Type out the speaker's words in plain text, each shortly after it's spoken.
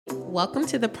Welcome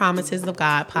to the Promises of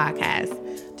God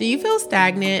podcast. Do you feel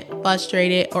stagnant,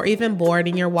 frustrated, or even bored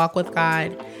in your walk with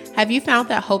God? Have you found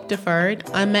that hope deferred,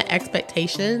 unmet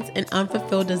expectations, and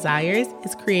unfulfilled desires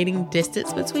is creating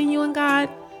distance between you and God?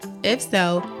 If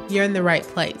so, you're in the right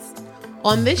place.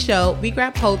 On this show, we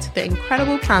grab hold to the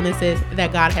incredible promises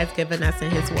that God has given us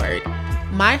in His Word.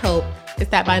 My hope is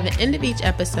that by the end of each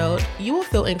episode, you will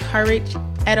feel encouraged,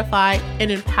 edified, and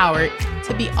empowered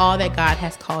to be all that God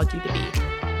has called you to be.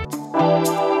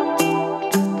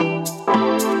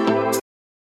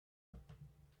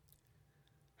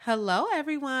 Hello,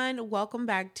 everyone. Welcome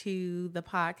back to the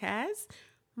podcast.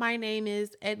 My name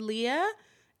is Edlia,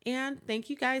 and thank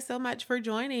you guys so much for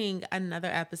joining another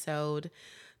episode.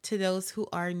 To those who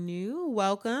are new,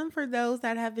 welcome. For those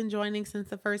that have been joining since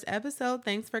the first episode,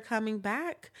 thanks for coming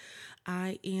back.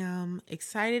 I am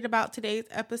excited about today's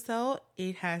episode.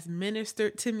 It has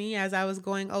ministered to me as I was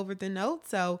going over the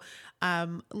notes. So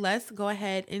let's go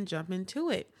ahead and jump into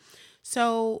it.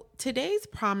 So today's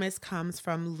promise comes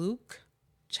from Luke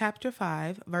chapter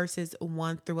 5, verses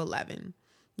 1 through 11.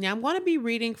 Now I'm going to be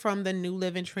reading from the New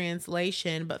Living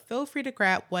Translation, but feel free to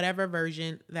grab whatever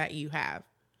version that you have.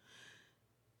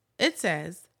 It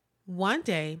says, "One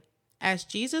day, as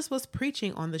Jesus was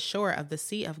preaching on the shore of the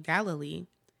Sea of Galilee,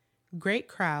 great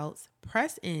crowds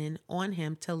pressed in on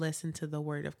him to listen to the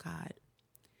word of God.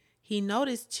 He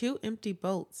noticed 2 empty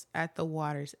boats at the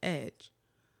water's edge,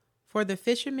 for the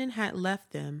fishermen had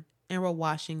left them and were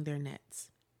washing their nets.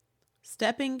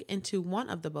 Stepping into one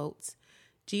of the boats,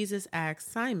 Jesus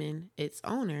asked Simon, its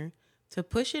owner, to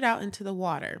push it out into the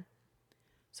water.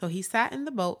 So he sat in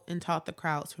the boat and taught the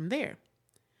crowds from there.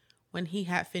 When he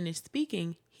had finished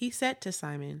speaking, he said to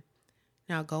Simon,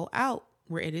 'Now go out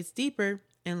where it is deeper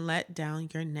and let down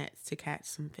your nets to catch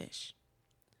some fish.'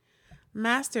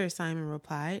 'Master,' Simon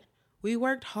replied, 'we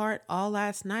worked hard all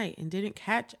last night and didn't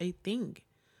catch a thing.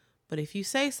 But if you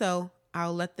say so,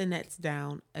 I'll let the nets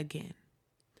down again.'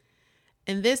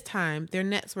 And this time their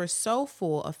nets were so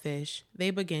full of fish,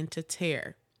 they began to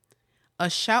tear. A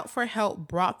shout for help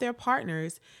brought their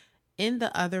partners in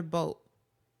the other boat,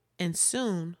 and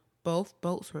soon both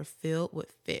boats were filled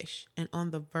with fish and on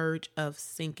the verge of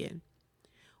sinking.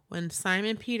 When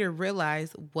Simon Peter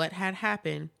realized what had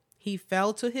happened, he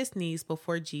fell to his knees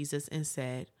before Jesus and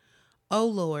said, 'O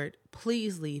Lord,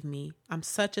 please leave me. I'm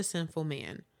such a sinful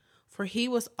man.' For he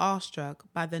was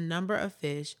awestruck by the number of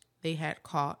fish they had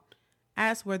caught,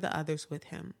 as were the others with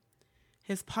him.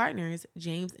 His partners,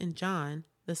 James and John,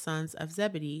 the sons of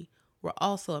Zebedee, were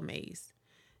also amazed.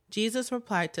 Jesus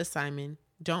replied to Simon,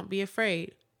 'Don't be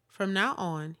afraid. From now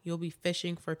on, you'll be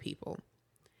fishing for people.'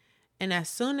 And as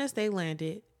soon as they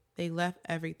landed, they left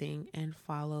everything and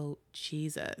followed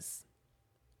Jesus."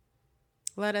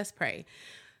 Let us pray.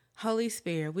 Holy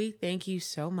Spirit, we thank you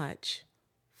so much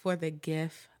for the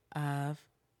gift of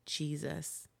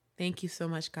Jesus. Thank you so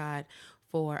much, God,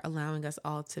 for allowing us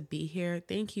all to be here.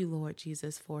 Thank you, Lord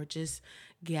Jesus, for just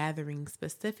gathering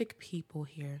specific people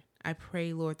here. I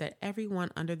pray, Lord, that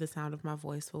everyone under the sound of my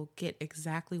voice will get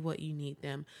exactly what you need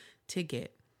them to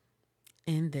get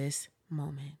in this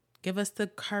moment. Give us the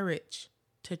courage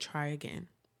to try again.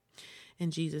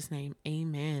 In Jesus' name,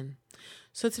 amen.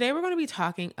 So today we're going to be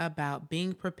talking about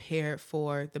being prepared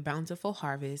for the bountiful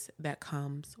harvest that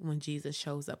comes when Jesus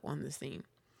shows up on the scene.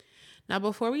 Now,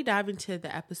 before we dive into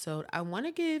the episode, I want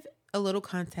to give a little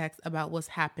context about what's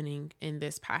happening in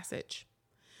this passage.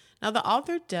 Now, the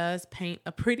author does paint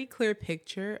a pretty clear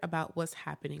picture about what's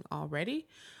happening already,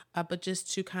 but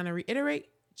just to kind of reiterate,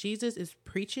 Jesus is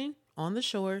preaching on the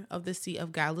shore of the Sea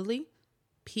of Galilee.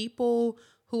 People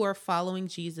who are following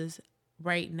Jesus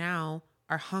right now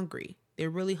are hungry.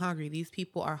 They're really hungry. These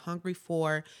people are hungry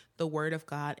for the word of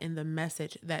God and the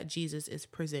message that Jesus is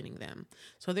presenting them.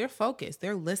 So they're focused.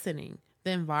 They're listening.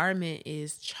 The environment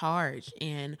is charged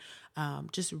and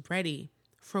just ready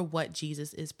for what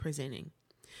Jesus is presenting.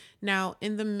 Now,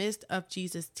 in the midst of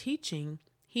Jesus' teaching,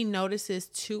 he notices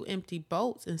 2 empty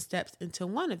boats and steps into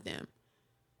one of them.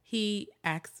 He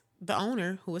asks the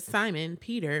owner, who is Simon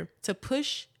Peter, to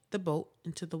push the boat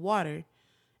into the water,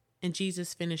 and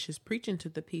Jesus finishes preaching to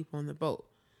the people in the boat.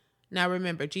 Now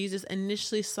remember, Jesus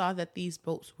initially saw that these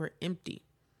boats were empty.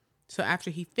 So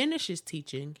after he finishes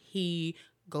teaching, he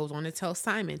goes on to tell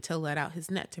Simon to let out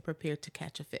his net to prepare to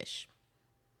catch a fish.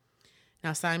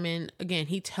 Now Simon, again,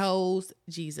 he tells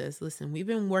Jesus, "Listen, we've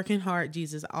been working hard,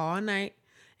 Jesus, all night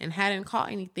and hadn't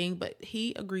caught anything," but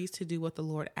he agrees to do what the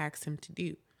Lord asks him to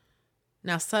do.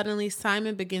 Now suddenly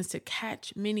Simon begins to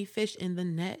catch many fish and the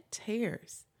net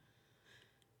tears.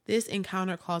 This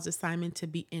encounter causes Simon to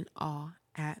be in awe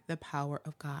at the power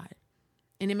of God.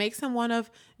 And it makes him one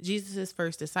of Jesus'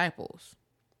 first disciples.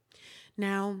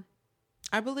 Now,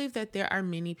 I believe that there are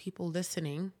many people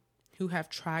listening who have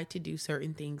tried to do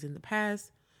certain things in the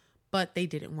past, but they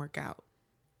didn't work out.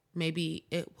 Maybe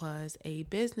it was a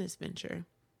business venture.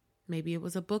 Maybe it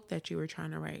was a book that you were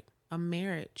trying to write, a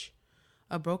marriage,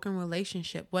 a broken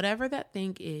relationship, whatever that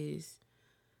thing is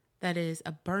that is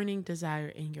a burning desire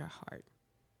in your heart.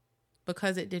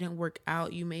 Because it didn't work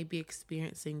out, you may be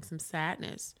experiencing some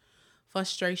sadness,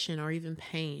 frustration, or even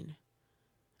pain.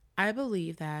 I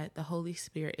believe that the Holy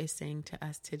Spirit is saying to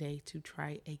us today to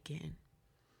try again.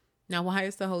 Now, why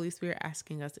is the Holy Spirit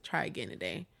asking us to try again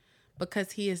today?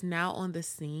 Because he is now on the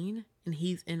scene and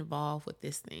he's involved with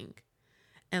this thing.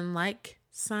 And like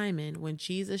Simon, when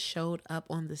Jesus showed up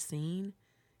on the scene,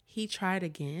 he tried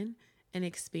again and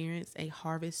experienced a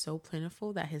harvest so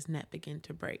plentiful that his net began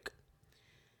to break.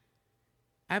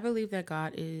 I believe that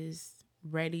God is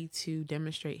ready to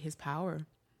demonstrate his power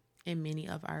in many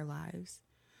of our lives.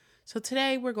 So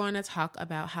today we're going to talk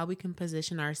about how we can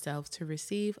position ourselves to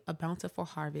receive a bountiful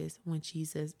harvest when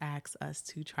Jesus asks us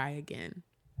to try again.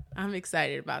 I'm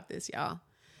excited about this, y'all.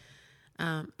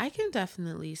 I can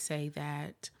definitely say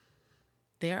that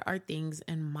there are things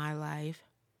in my life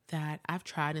that I've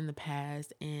tried in the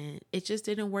past and it just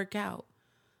didn't work out.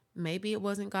 Maybe it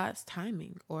wasn't God's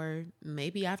timing, or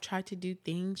maybe I've tried to do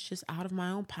things just out of my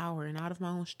own power and out of my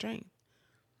own strength.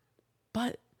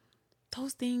 But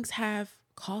those things have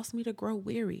caused me to grow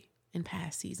weary in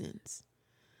past seasons.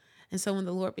 And so when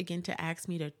the Lord began to ask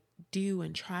me to do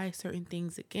and try certain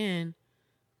things again,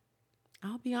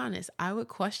 I'll be honest, I would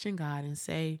question God and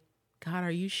say, God,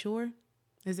 are you sure?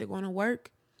 Is it going to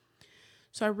work?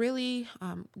 So I really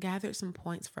gathered some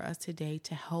points for us today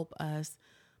to help us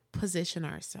position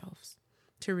ourselves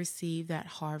to receive that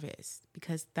harvest,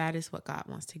 because that is what God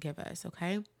wants to give us.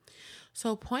 Okay.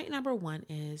 So point number 1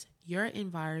 is your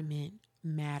environment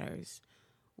matters.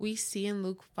 We see in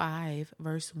Luke 5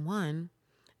 verse 1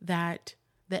 that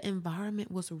the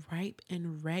environment was ripe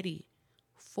and ready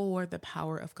for the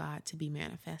power of God to be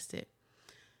manifested.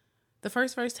 The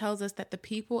first verse tells us that the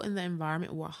people in the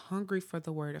environment were hungry for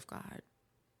the word of God.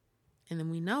 And then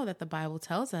we know that the Bible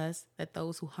tells us that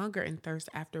those who hunger and thirst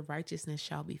after righteousness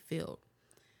shall be filled.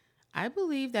 I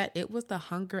believe that it was the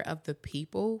hunger of the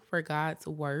people for God's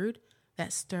word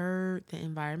that stirred the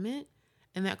environment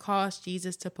and that caused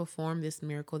Jesus to perform this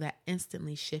miracle that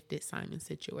instantly shifted Simon's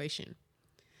situation.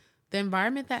 The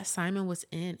environment that Simon was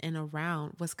in and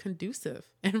around was conducive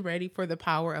and ready for the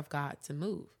power of God to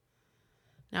move.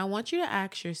 Now, I want you to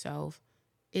ask yourself,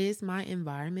 is my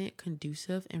environment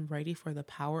conducive and ready for the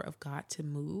power of God to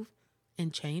move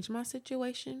and change my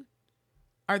situation?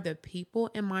 Are the people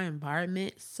in my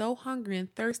environment so hungry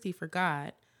and thirsty for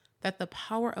God that the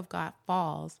power of God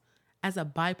falls as a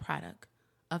byproduct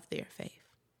of their faith?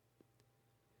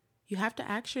 You have to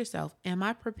ask yourself, am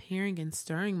I preparing and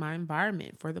stirring my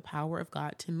environment for the power of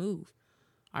God to move?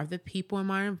 Are the people in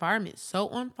my environment so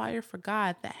on fire for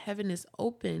God that heaven is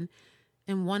open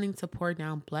and wanting to pour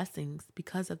down blessings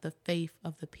because of the faith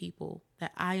of the people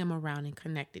that I am around and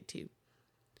connected to?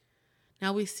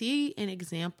 Now we see an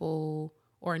example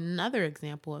or another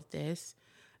example of this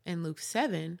in Luke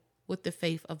 7 with the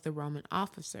faith of the Roman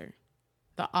officer.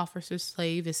 The officer's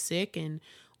slave is sick and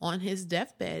on his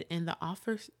deathbed, and the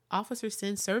officer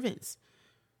sends servants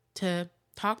to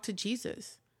talk to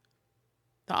Jesus.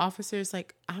 The officer is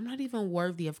like, I'm not even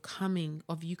worthy of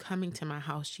you coming to my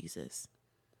house, Jesus.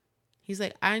 He's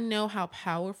like, I know how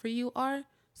powerful you are,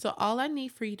 so all I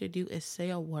need for you to do is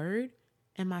say a word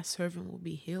and my servant will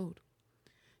be healed.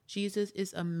 Jesus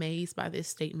is amazed by this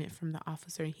statement from the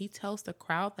officer, and he tells the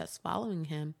crowd that's following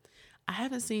him, I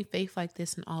haven't seen faith like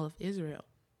this in all of Israel.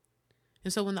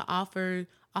 And so when the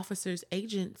officer's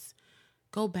agents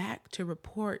go back to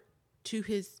report to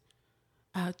his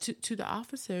to the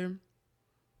officer,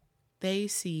 they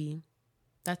see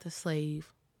that the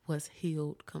slave was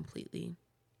healed completely.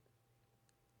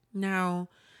 Now,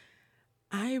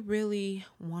 I really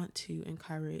want to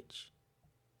encourage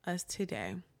us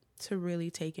today to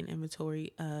really take an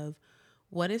inventory of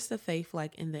what is the faith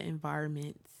like in the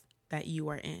environments that you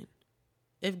are in.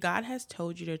 If God has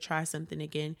told you to try something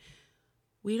again,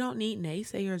 we don't need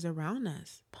naysayers around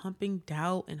us, pumping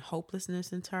doubt and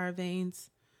hopelessness into our veins.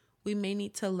 We may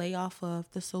need to lay off of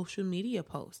the social media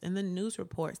posts and the news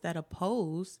reports that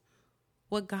oppose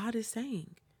what God is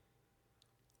saying.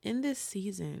 In this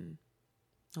season,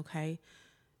 okay,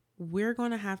 we're going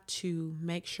to have to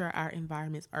make sure our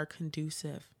environments are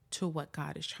conducive to what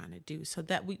God is trying to do, so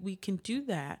that we can do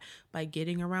that by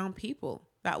getting around people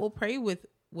that will pray with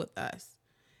us.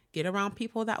 Get around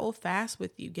people that will fast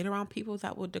with you. Get around people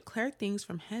that will declare things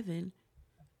from heaven,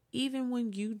 even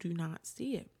when you do not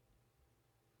see it.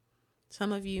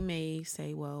 Some of you may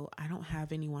say, well, I don't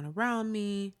have anyone around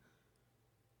me.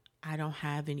 I don't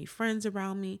have any friends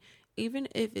around me. Even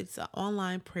if it's an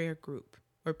online prayer group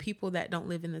or people that don't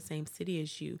live in the same city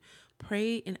as you,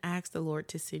 pray and ask the Lord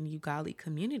to send you godly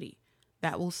community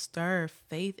that will stir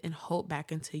faith and hope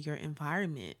back into your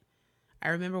environment. I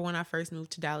remember when I first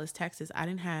moved to Dallas, Texas, I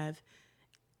didn't have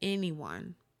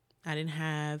anyone. I didn't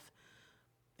have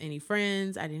any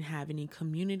friends. I didn't have any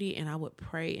community. And I would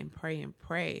pray and pray and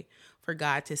pray for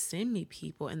God to send me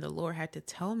people. And the Lord had to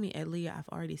tell me, Aaliyah, I've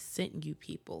already sent you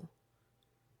people.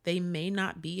 They may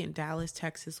not be in Dallas,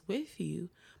 Texas with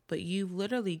you, but you've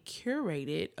literally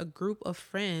curated a group of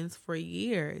friends for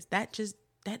years. That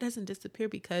doesn't disappear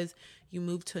because you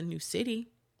moved to a new city.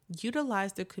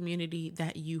 Utilize the community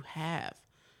that you have.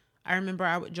 I remember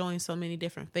I would join so many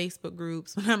different Facebook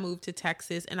groups when I moved to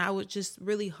Texas, and I was just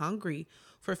really hungry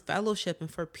for fellowship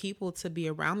and for people to be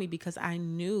around me because I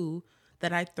knew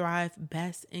that I thrive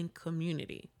best in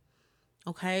community.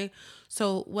 Okay,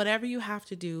 so whatever you have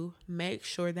to do, make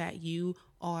sure that you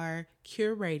are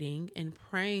curating and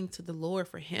praying to the Lord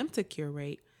for Him to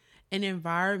curate an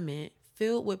environment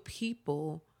filled with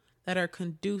people that are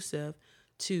conducive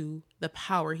to the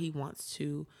power He wants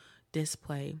to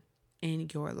display in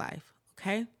your life.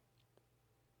 Okay.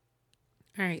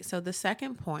 All right. So the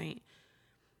second point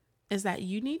is that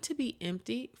you need to be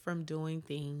empty from doing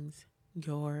things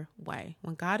your way.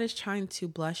 When God is trying to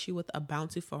bless you with a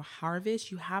bountiful harvest,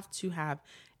 you have to have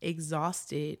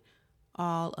exhausted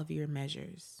all of your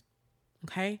measures.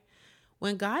 Okay.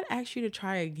 When God asks you to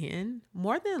try again,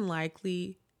 more than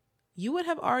likely, you would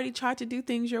have already tried to do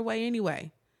things your way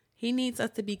anyway. He needs us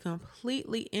to be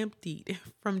completely emptied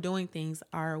from doing things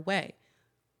our way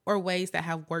or ways that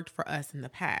have worked for us in the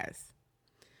past.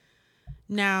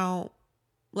 Now,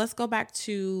 let's go back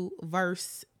to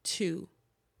verse 2.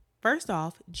 First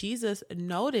off, Jesus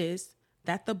noticed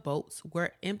that the boats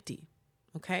were empty.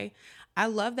 Okay. I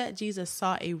love that Jesus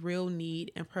saw a real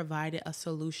need and provided a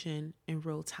solution in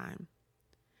real time.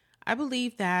 I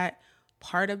believe that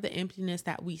part of the emptiness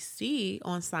that we see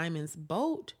on Simon's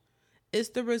boat is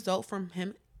the result from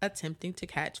him attempting to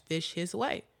catch fish his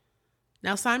way.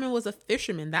 Now, Simon was a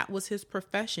fisherman. That was his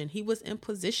profession. He was in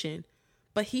position,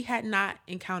 but he had not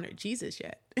encountered Jesus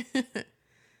yet.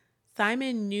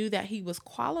 Simon knew that he was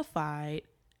qualified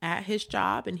at his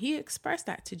job, and he expressed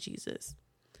that to Jesus.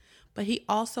 But he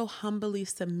also humbly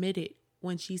submitted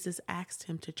when Jesus asked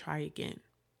him to try again.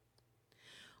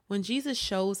 When Jesus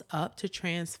shows up to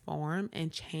transform and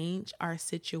change our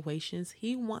situations,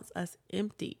 He wants us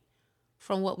empty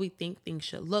from what we think things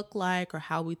should look like or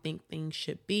how we think things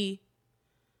should be.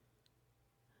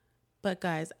 But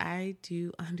guys, I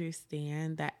do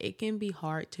understand that it can be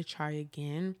hard to try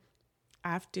again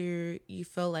after you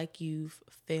feel like you've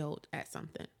failed at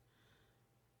something,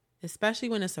 especially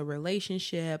when it's a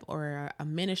relationship or a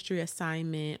ministry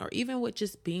assignment, or even with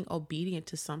just being obedient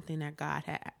to something that God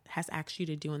has asked you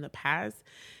to do in the past.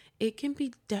 It can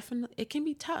be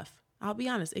tough. I'll be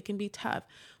honest, it can be tough.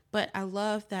 But I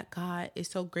love that God is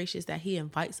so gracious that He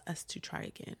invites us to try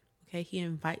again. Okay, He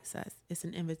invites us. It's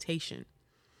an invitation.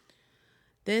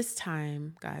 This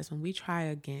time, guys, when we try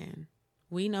again,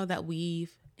 we know that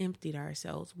we've emptied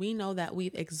ourselves. We know that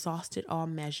we've exhausted all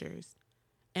measures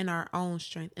in our own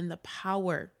strength, and the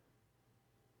power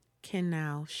can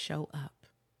now show up.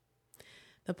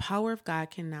 The power of God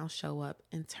can now show up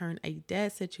and turn a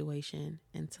dead situation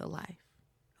into life.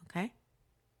 Okay?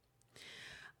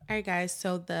 All right, guys.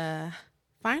 So the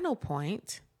final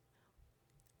point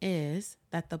is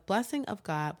that the blessing of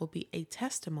God will be a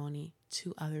testimony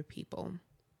to other people.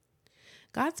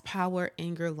 God's power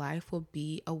in your life will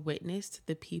be a witness to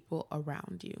the people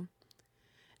around you.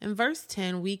 In verse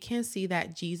 10, we can see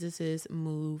that Jesus's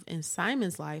move in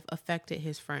Simon's life affected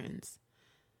his friends.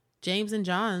 James and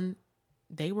John,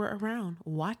 they were around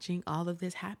watching all of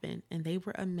this happen, and they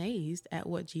were amazed at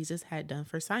what Jesus had done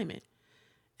for Simon.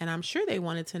 And I'm sure they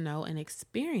wanted to know and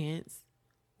experience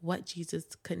what Jesus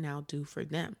could now do for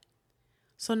them.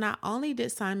 So not only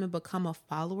did Simon become a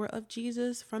follower of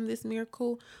Jesus from this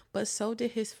miracle, but so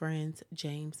did his friends,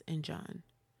 James and John.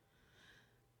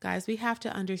 Guys, we have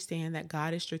to understand that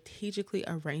God is strategically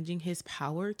arranging His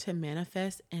power to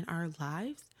manifest in our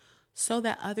lives so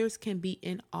that others can be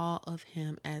in awe of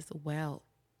Him as well.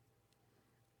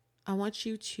 I want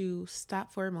you to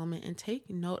stop for a moment and take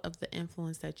note of the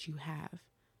influence that you have,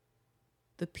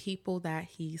 the people that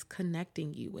He's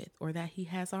connecting you with or that He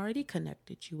has already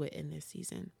connected you with in this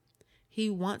season.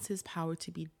 He wants His power to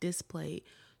be displayed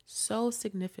so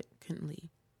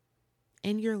significantly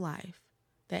in your life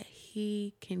that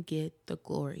He can get the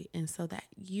glory, and so that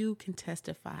you can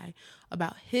testify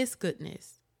about His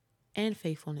goodness and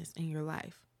faithfulness in your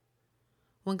life.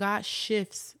 When God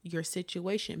shifts your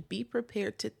situation, be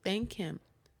prepared to thank Him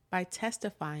by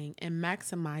testifying and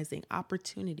maximizing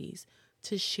opportunities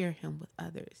to share Him with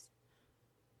others.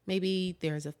 Maybe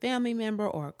there's a family member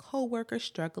or a coworker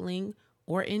struggling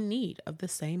or in need of the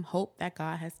same hope that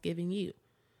God has given you.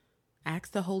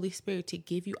 Ask the Holy Spirit to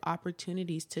give you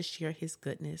opportunities to share His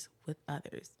goodness with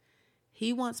others.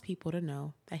 He wants people to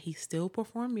know that He still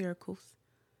performs miracles.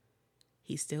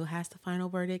 He still has the final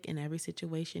verdict in every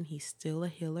situation. He's still a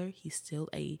healer. He's still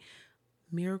a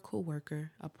miracle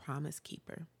worker, a promise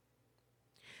keeper.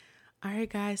 All right,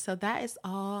 guys, so that is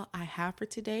all I have for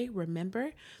today.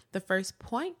 Remember, the first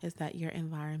point is that your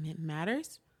environment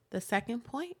matters. The second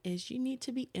point is you need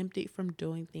to be emptied from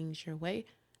doing things your way.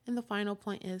 And the final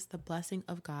point is the blessing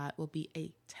of God will be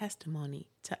a testimony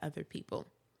to other people.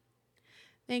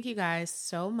 Thank you guys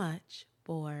so much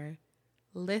for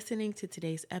listening to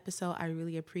today's episode. I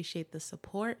really appreciate the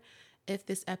support. If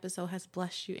this episode has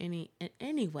blessed you in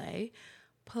any way,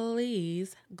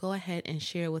 please go ahead and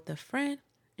share with a friend.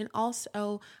 And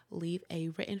also leave a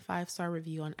written 5-star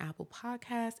review on Apple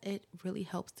Podcasts. It really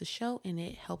helps the show and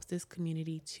it helps this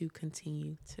community to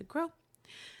continue to grow.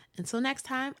 Until next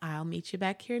time, I'll meet you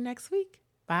back here next week.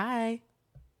 Bye.